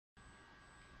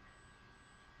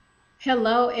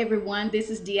Hello, everyone. This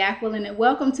is Deaquilin, and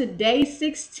welcome to day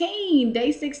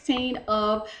 16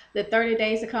 of the 30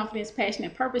 Days of Confidence, Passion,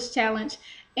 and Purpose Challenge.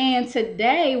 And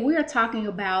today we're talking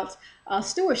about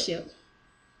stewardship.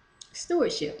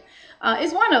 Stewardship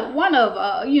is one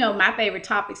of my favorite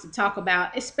topics to talk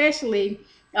about, especially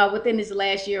within this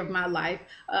last year of my life.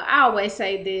 I always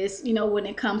say this, when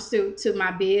it comes to my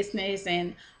business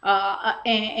and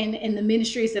the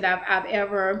ministries that I've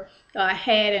ever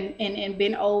had and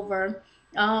been over.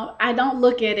 I don't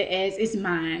look at it as it's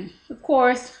mine. Of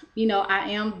course,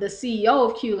 I am the CEO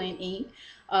of QLN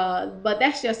Inc. But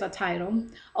that's just a title.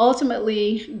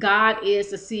 Ultimately, God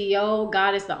is the CEO,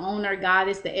 God is the owner, God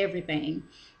is the everything.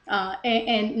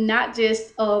 And not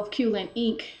just of QLN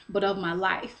Inc., but of my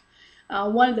life.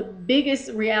 One of the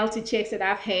biggest reality checks that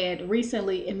I've had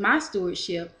recently in my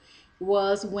stewardship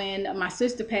was when my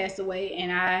sister passed away and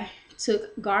I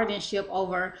took guardianship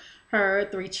over her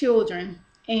three children.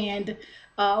 And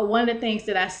one of the things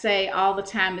that I say all the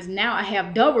time is now I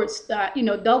have double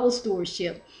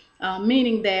stewardship,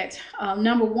 meaning that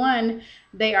number one,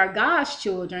 they are God's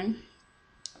children,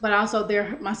 but also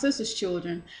they're my sister's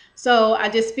children. So I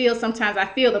just feel sometimes I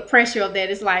feel the pressure of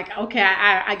that. It's like, okay,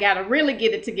 I got to really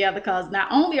get it together because not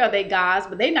only are they God's,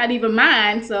 but they're not even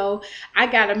mine. So I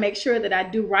got to make sure that I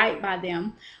do right by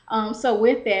them. So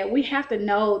with that, we have to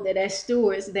know that as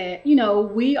stewards that,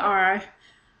 we are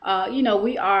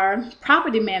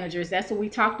property managers. That's what we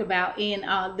talked about in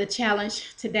the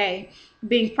challenge today,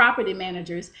 being property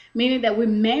managers, meaning that we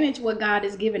manage what God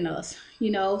has given us.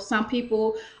 Some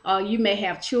people, you may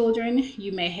have children,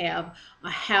 you may have a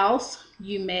house,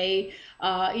 you may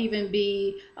even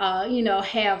be,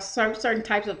 have certain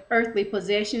types of earthly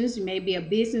possessions. You may be a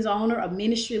business owner, a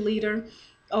ministry leader,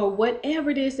 or whatever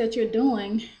it is that you're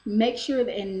doing. Make sure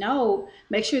that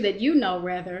you know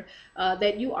rather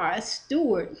that you are a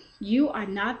steward. You are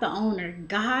not the owner.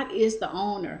 God is the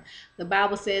owner. The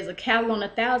Bible says a cattle on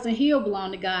 1,000 hill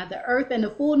belong to God. The earth and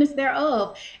the fullness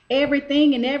thereof,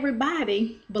 everything and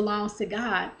everybody belongs to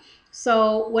God.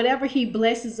 So whatever he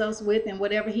blesses us with and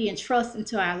whatever he entrusts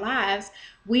into our lives,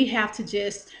 we have to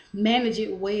just manage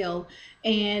it well.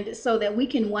 And so that we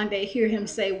can one day hear him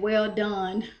say, well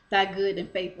done, thy good and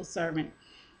faithful servant.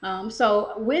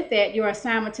 So with that, your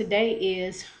assignment today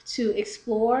is to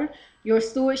explore your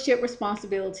stewardship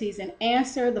responsibilities and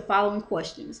answer the following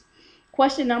questions.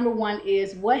 Question number one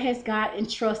is, what has God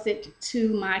entrusted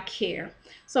to my care?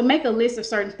 So make a list of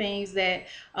certain things that,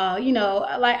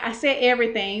 like I said,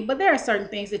 everything, but there are certain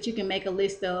things that you can make a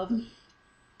list of.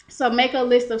 So make a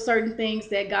list of certain things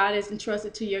that God has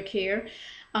entrusted to your care.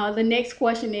 The next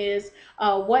question is,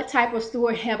 what type of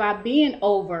steward have I been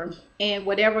over? And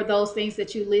whatever those things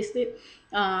that you listed,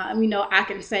 I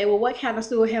can say, well, what kind of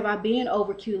steward have I been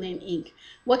over QLN Inc.?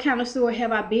 What kind of steward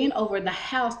have I been over the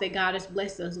house that God has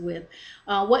blessed us with?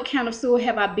 What kind of steward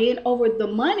have I been over the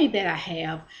money that I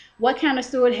have? What kind of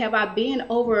steward have I been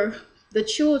over the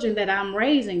children that I'm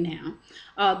raising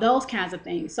now? Those kinds of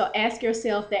things. So ask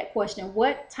yourself that question.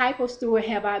 What type of steward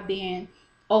have I been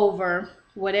over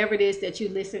whatever it is that you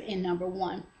listed in number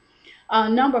one?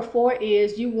 Number four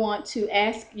is you want to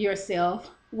ask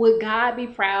yourself, would God be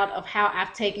proud of how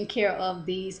I've taken care of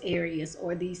these areas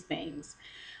or these things?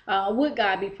 Would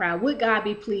God be proud? Would God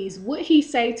be pleased? Would he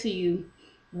say to you,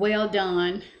 well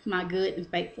done, my good and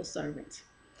faithful servant?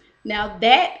 Now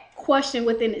that question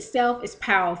within itself is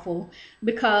powerful,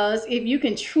 because if you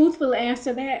can truthfully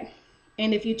answer that,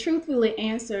 and if you truthfully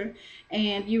answer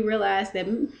and you realize that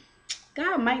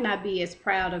God might not be as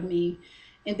proud of me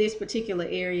in this particular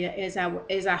area as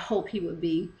I hope he would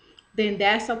be, then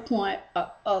that's a point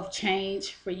of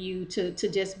change for you to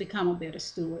just become a better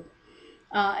steward.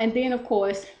 And then, of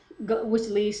course, which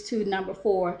leads to number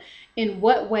four, in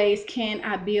what ways can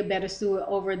I be a better steward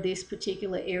over this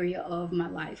particular area of my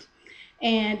life?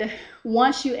 And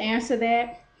once you answer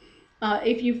that,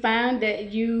 if you find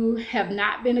that you have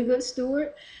not been a good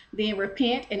steward, then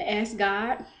repent and ask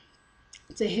God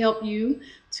to help you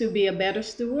to be a better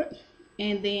steward,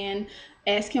 and then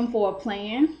ask him for a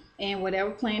plan, and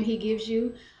whatever plan he gives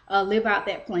you, live out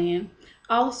that plan.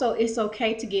 Also, it's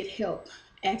okay to get help.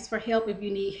 Ask for help if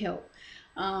you need help.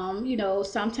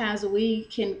 Sometimes we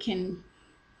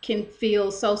can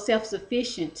feel so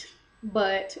self-sufficient,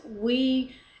 but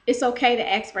it's okay to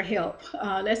ask for help.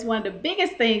 That's one of the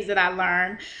biggest things that I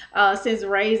learned since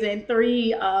raising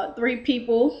three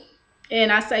people. And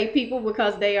I say people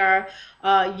because they are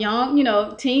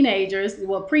young, teenagers,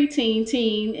 well, preteen,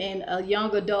 teen, and a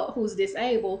young adult who's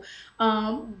disabled.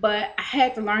 But I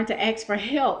had to learn to ask for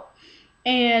help.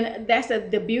 And that's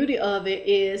the beauty of it,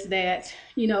 is that,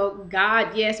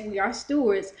 God, yes, we are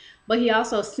stewards, but he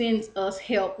also sends us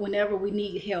help whenever we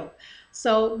need help.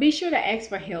 So be sure to ask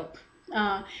for help.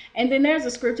 uh, and then there's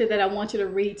a scripture that I want you to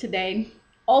read today.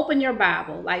 Open your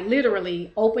Bible, like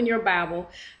literally open your Bible.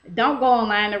 Don't go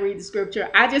online to read the scripture.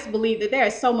 I just believe that there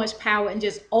is so much power in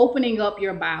just opening up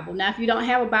your Bible. Now, if you don't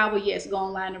have a Bible, yes, go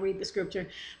online to read the scripture.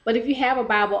 But if you have a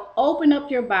Bible, open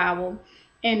up your Bible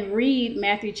and read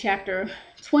Matthew chapter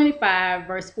 25,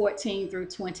 verse 14 through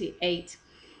 28.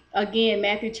 Again,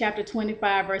 Matthew chapter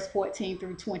 25, verse 14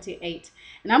 through 28.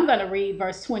 And I'm going to read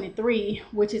verse 23,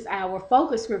 which is our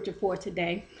focus scripture for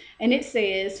today. And it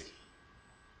says,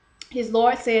 his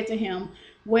Lord said to him,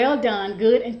 "Well done,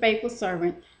 good and faithful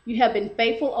servant. You have been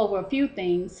faithful over a few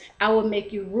things. I will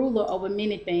make you ruler over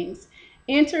many things.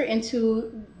 Enter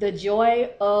into the joy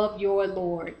of your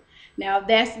Lord." Now,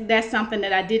 that's something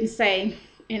that I didn't say,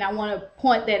 and I want to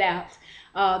point that out.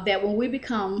 That when we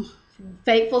become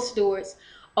faithful stewards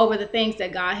over the things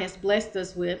that God has blessed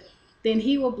us with, then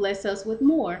He will bless us with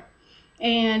more.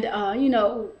 And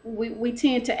we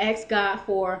tend to ask God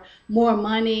for more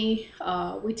money.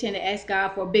 We tend to ask God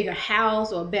for a bigger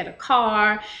house or a better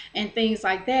car and things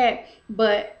like that.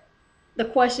 But the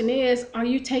question is, are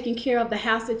you taking care of the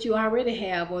house that you already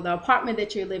have, or the apartment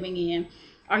that you're living in?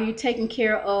 Are you taking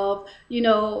care of,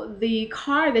 the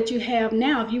car that you have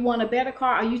now? If you want a better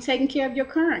car, are you taking care of your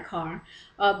current car?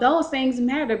 Those things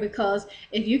matter, because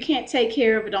if you can't take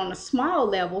care of it on a small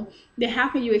level, then how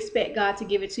can you expect God to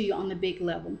give it to you on the big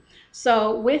level?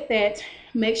 So with that,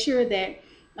 make sure that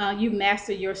you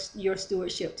master your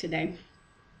stewardship today.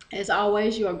 As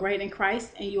always, you are great in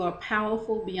Christ, and you are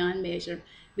powerful beyond measure.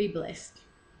 Be blessed.